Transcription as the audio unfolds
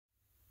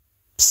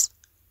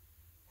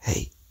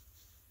Hey,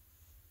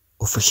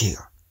 over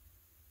here.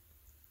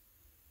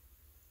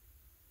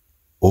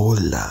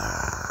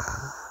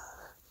 Hola.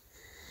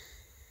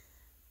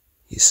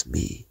 It's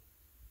me,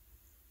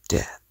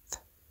 Death.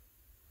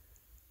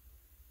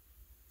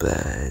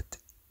 But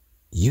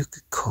you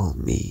could call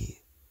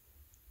me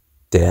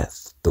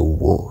Death the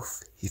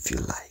Wolf if you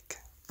like.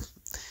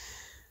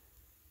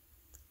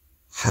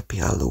 Happy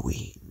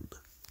Halloween.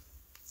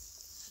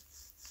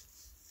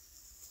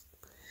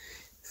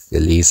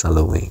 Feliz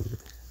Halloween.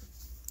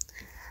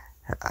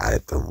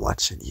 I've been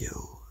watching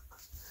you,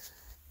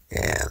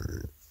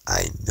 and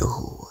I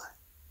know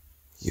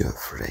you're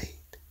afraid.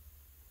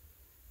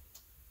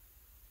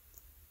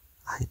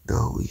 I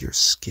know you're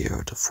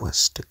scared of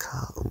what's to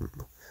come.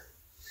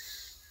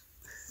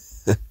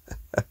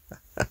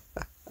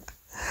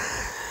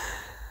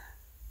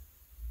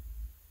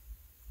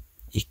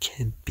 It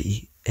can't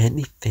be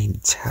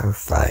anything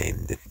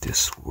terrifying in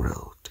this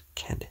world,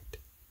 can it?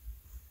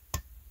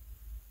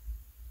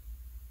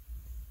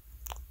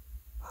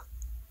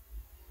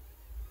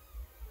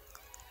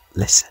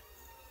 Listen.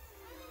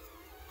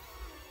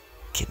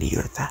 Can you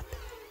hear that?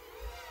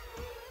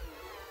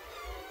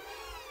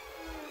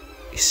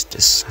 It's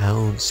the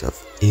sounds of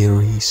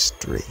eerie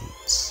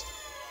streets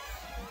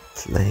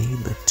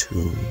playing a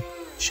tune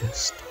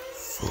just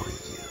for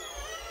you.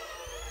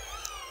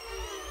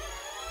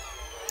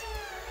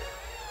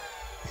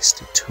 It's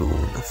the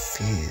tune of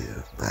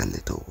fear, my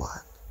little one.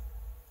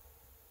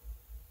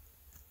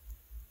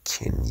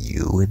 Can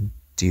you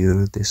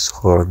endure this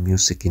horror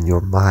music in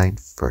your mind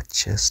for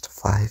just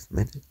 5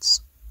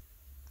 minutes?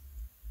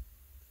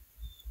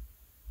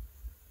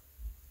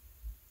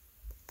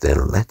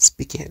 Then let's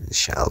begin,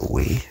 shall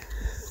we?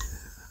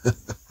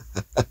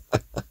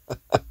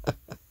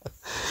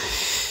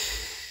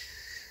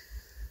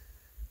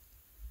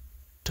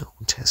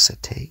 Don't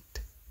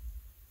hesitate.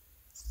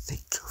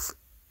 Think of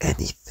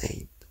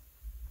anything.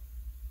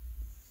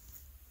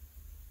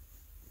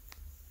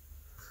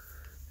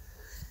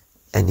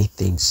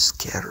 Anything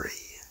scary.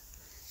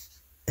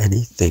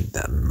 Anything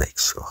that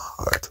makes your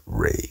heart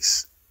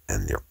race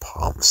and your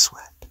palms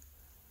sweat.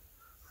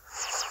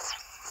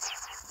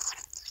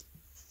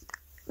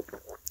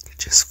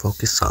 Just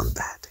focus on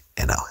that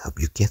and I'll help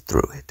you get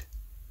through it.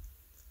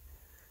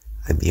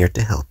 I'm here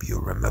to help you,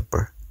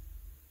 remember?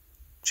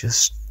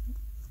 Just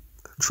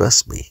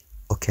trust me,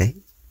 okay?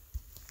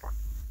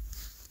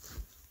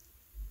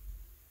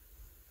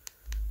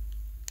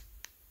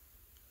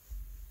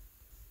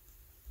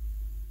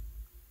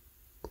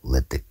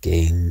 Let the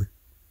game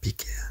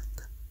begin.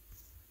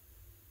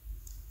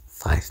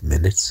 5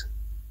 minutes,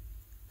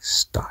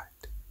 start.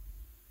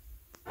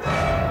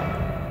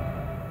 I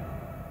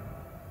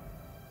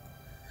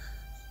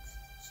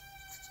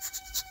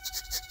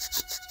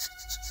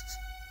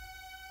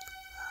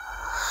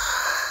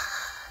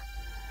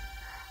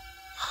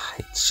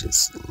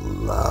just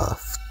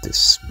love the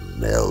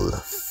smell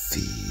of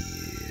fear.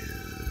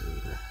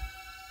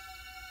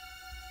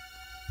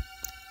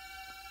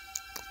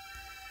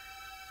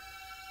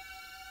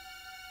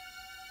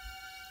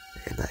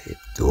 And I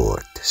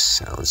adore the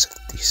sounds of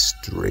these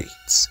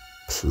streets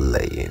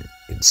playing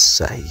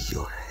inside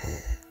your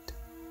head.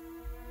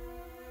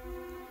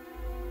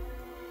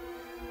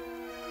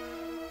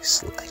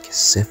 It's like a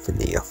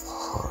symphony of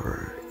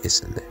horror,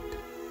 isn't it?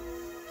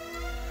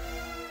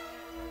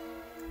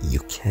 You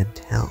can't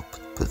help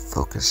but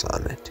focus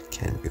on it,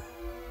 can you?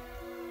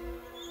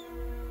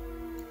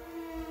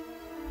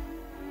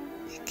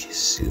 It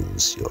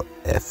consumes your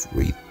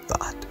every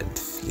thought and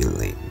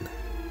feeling.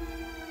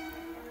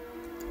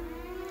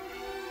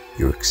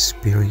 You're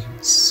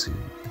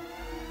experiencing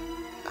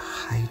a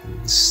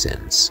heightened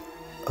sense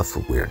of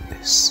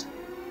awareness,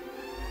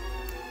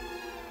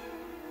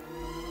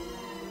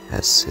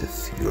 as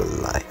if your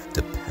life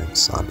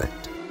depends on it.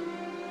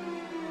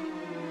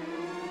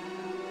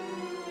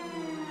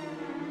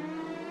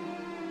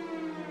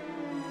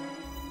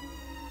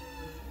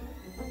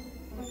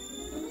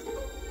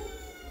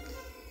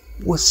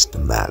 What's the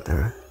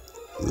matter?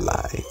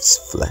 Lights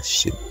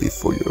flashing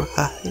before your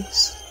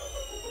eyes?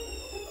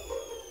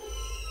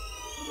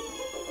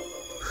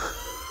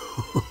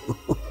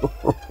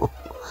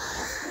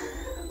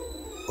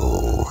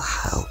 Oh,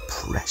 how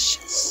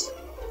precious.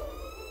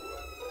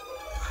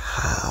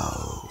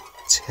 How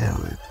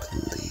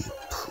terribly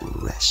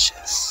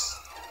precious.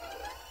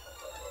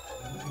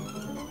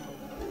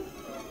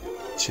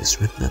 Just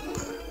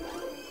remember,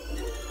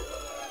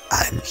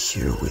 I'm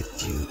here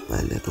with you,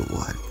 my little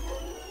one.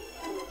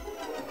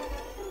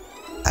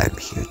 I'm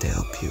here to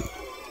help you.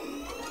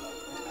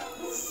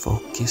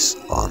 Focus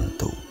on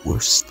the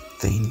worst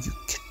thing you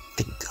can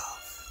think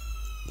of,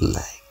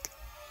 like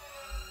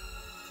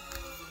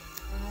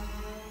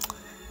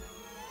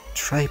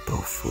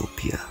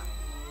trypophobia.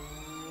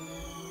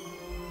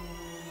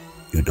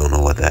 You don't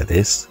know what that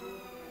is?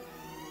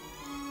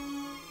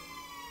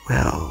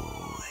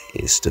 Well,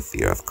 it's the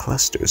fear of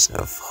clusters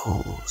of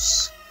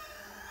holes.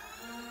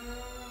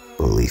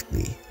 Believe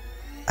me,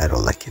 I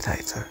don't like it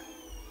either.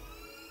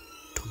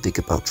 Don't think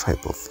about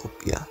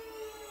trypophobia.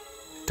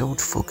 Don't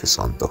focus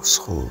on those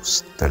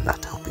holes, they're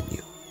not helping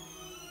you.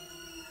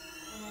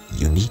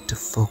 You need to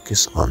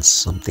focus on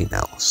something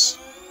else.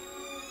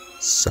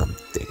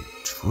 Something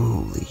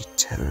truly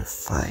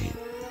terrifying,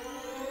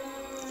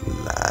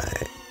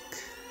 like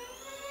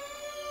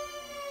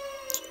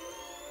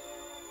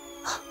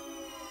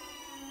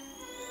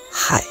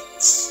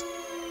heights.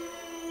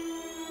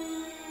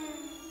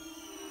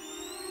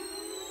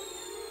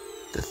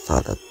 The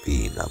thought of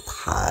being up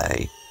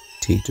high,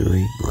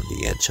 teetering on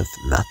the edge of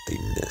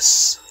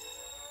nothingness.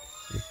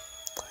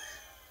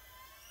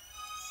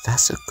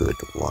 That's a good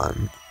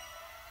one.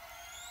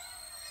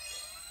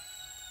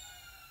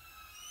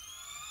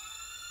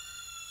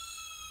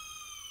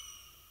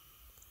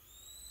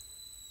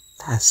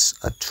 That's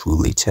a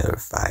truly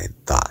terrifying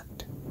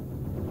thought.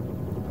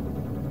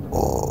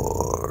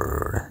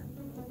 Or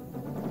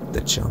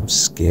the jump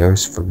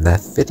scares from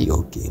that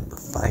video game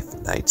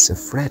Five Nights at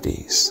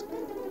Freddy's.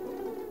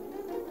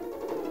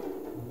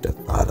 The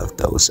thought of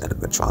those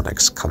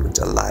animatronics coming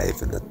to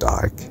life in the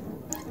dark.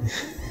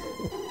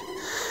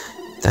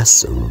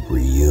 That's a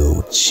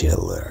real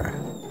chiller.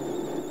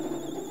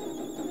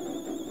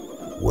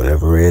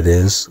 Whatever it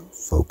is,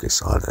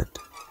 focus on it.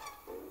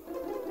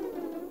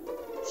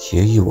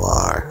 Here you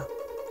are,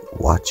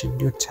 watching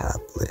your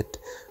tablet,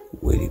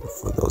 waiting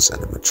for those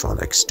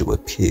animatronics to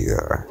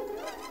appear.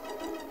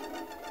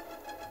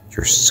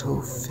 You're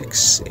so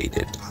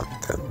fixated on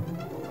them,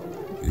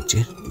 you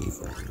didn't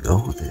even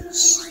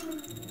notice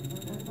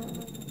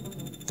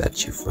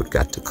that you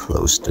forgot to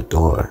close the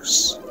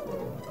doors.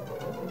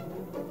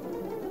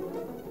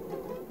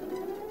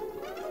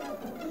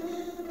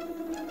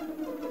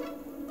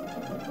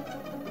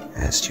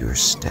 As you're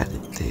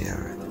standing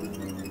there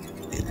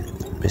in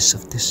the midst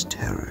of this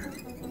terror,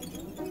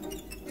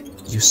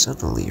 you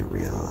suddenly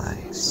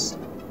realize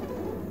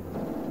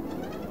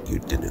you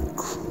didn't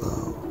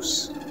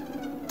close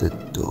the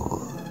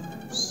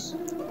doors.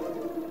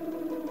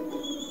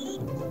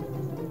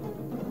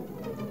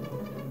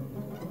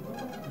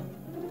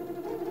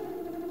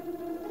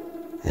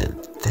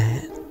 And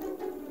then,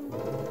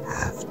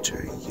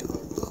 after you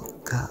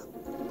look up,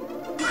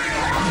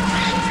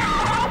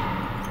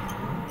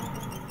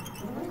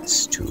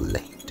 it's too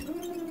late.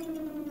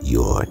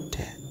 You're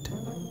dead.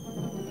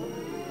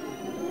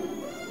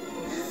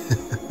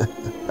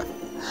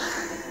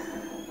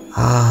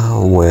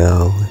 Ah,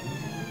 well,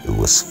 it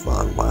was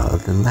fun while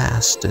it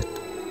lasted.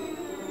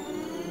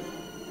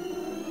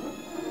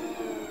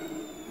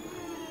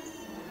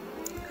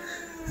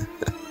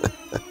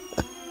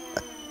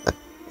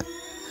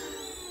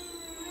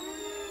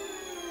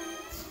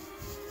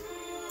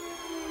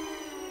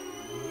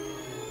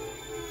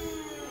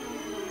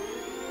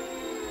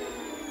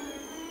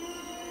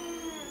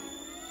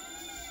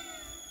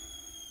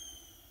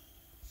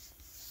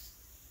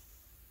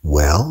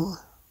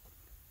 Well,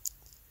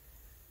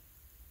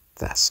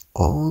 that's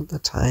all the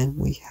time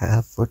we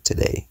have for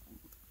today.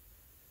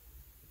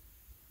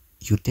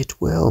 You did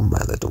well,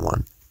 my little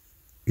one.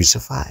 You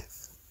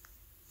survived.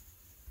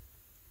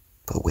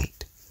 But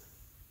wait.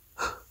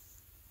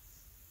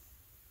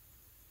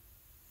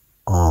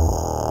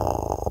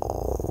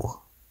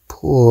 Oh,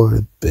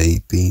 poor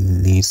baby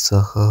needs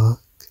a hug.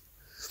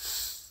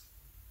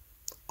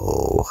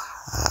 Oh,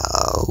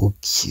 how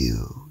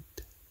cute.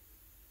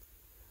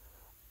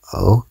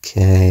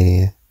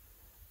 Okay,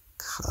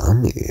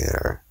 come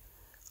here.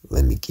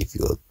 Let me give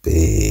you a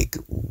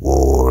big,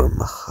 warm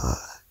hug.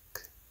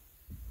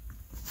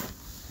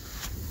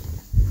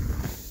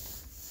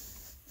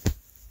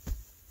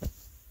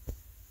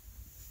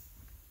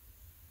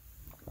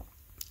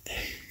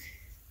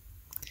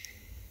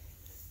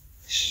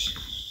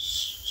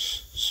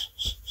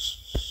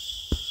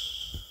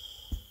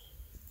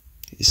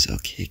 It's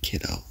okay,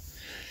 kiddo.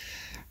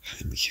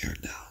 I'm here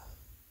now.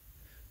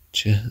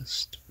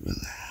 Just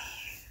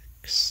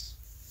relax.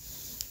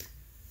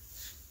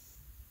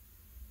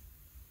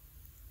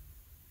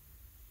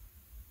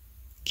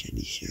 Can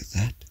you hear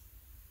that?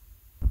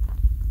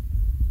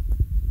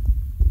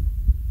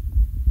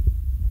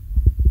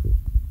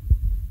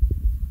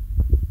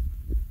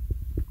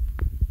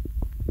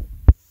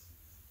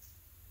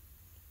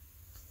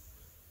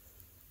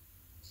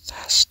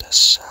 That's the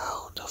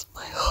sound of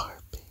my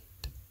heartbeat.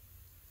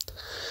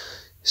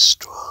 It's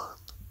strong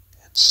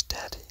and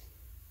steady.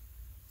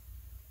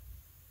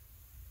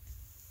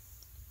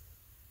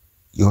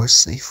 You're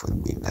safe with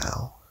me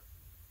now.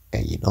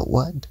 And you know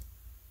what?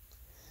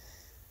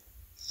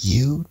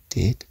 You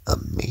did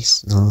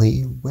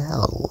amazingly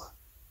well.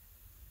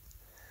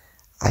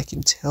 I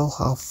can tell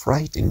how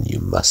frightened you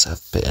must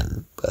have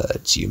been,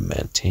 but you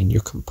maintained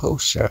your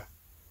composure.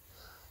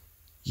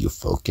 You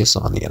focused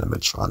on the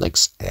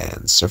animatronics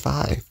and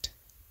survived.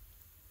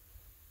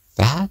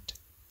 That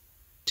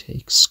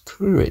takes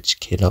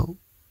courage, kiddo.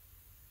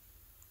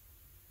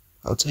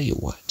 I'll tell you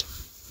what.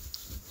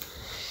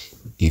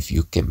 If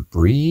you can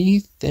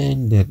breathe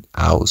in and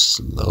out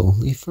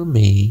slowly for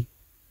me,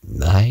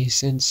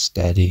 nice and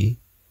steady,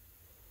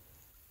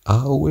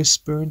 I'll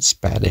whisper in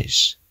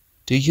Spanish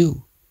to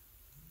you.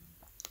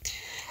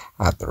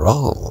 After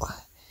all,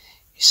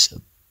 it's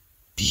a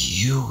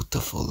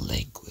beautiful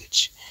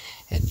language,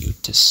 and you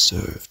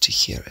deserve to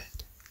hear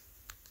it.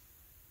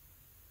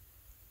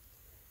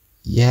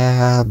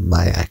 Yeah,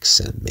 my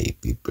accent may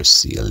be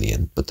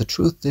Brazilian, but the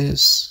truth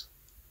is,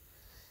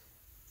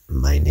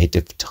 my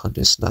native tongue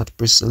is not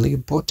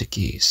Brazilian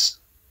Portuguese,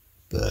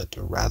 but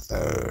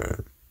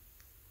rather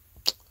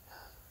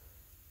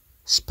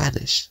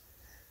Spanish.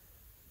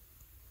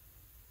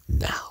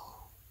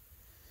 Now,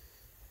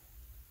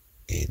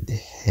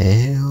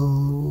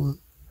 inhale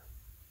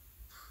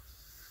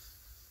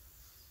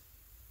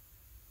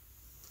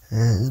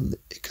and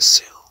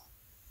exhale.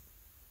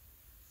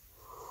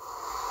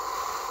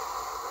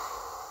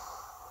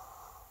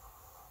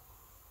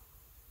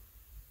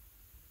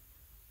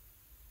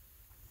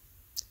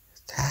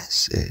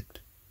 That's it.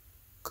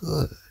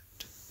 Good.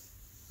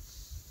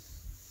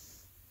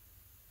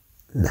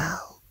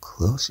 Now,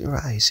 close your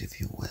eyes if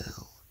you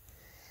will,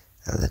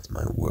 and let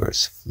my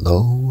words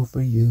flow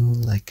over you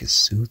like a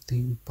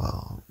soothing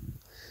balm,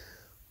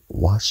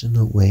 washing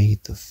away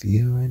the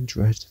fear and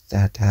dread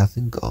that have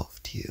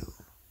engulfed you.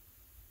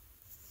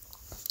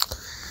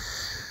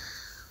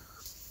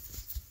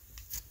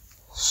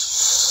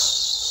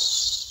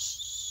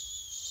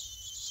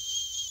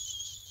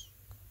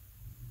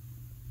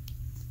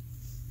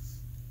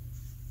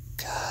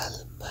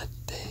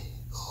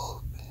 Cálmate,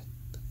 joven.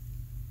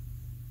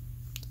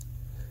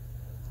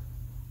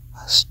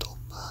 Has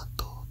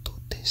tomado tu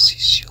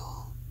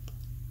decisión.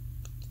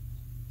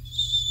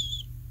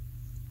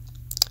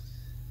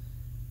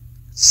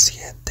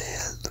 Siente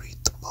el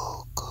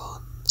ritmo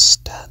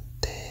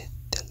constante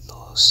de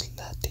los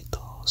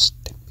latidos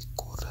de mi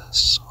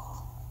corazón.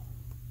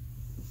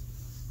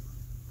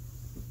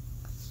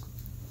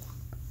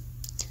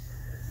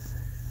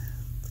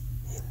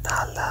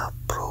 Inhala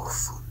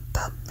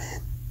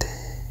profundamente.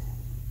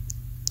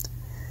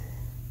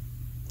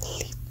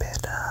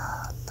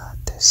 Libera la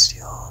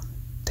tensión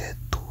de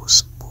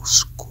tus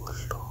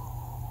músculos.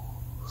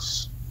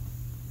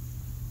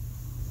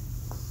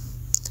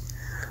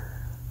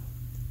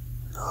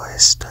 No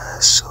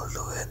estás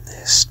solo en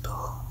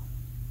esto.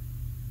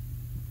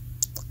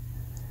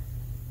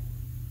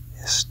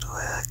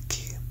 Estoy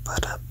aquí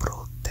para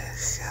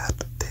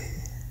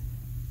protegerte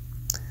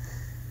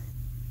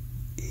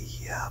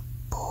y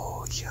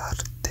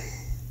apoyarte.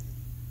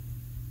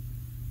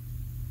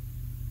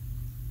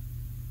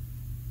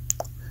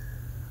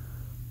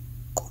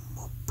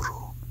 Como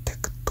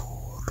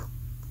protector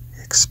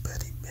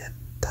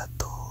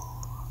experimentado,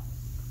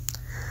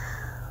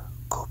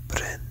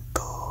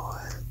 comprendo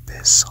el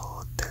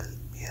peso del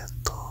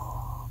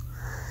miedo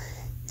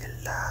y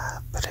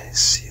la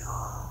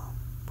presión.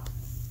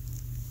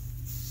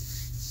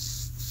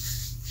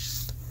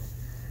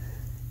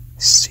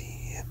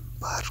 Sin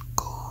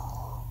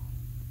embargo,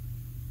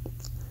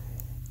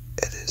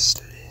 eres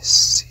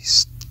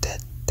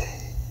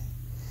resistente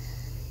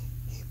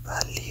y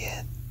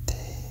valiente.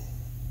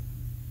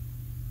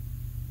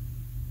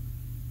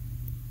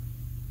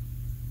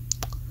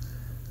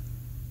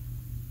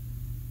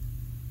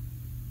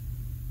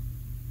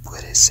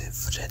 Puedes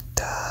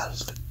enfrentar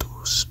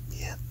tus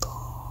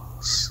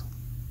miedos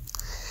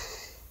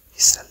y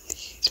salir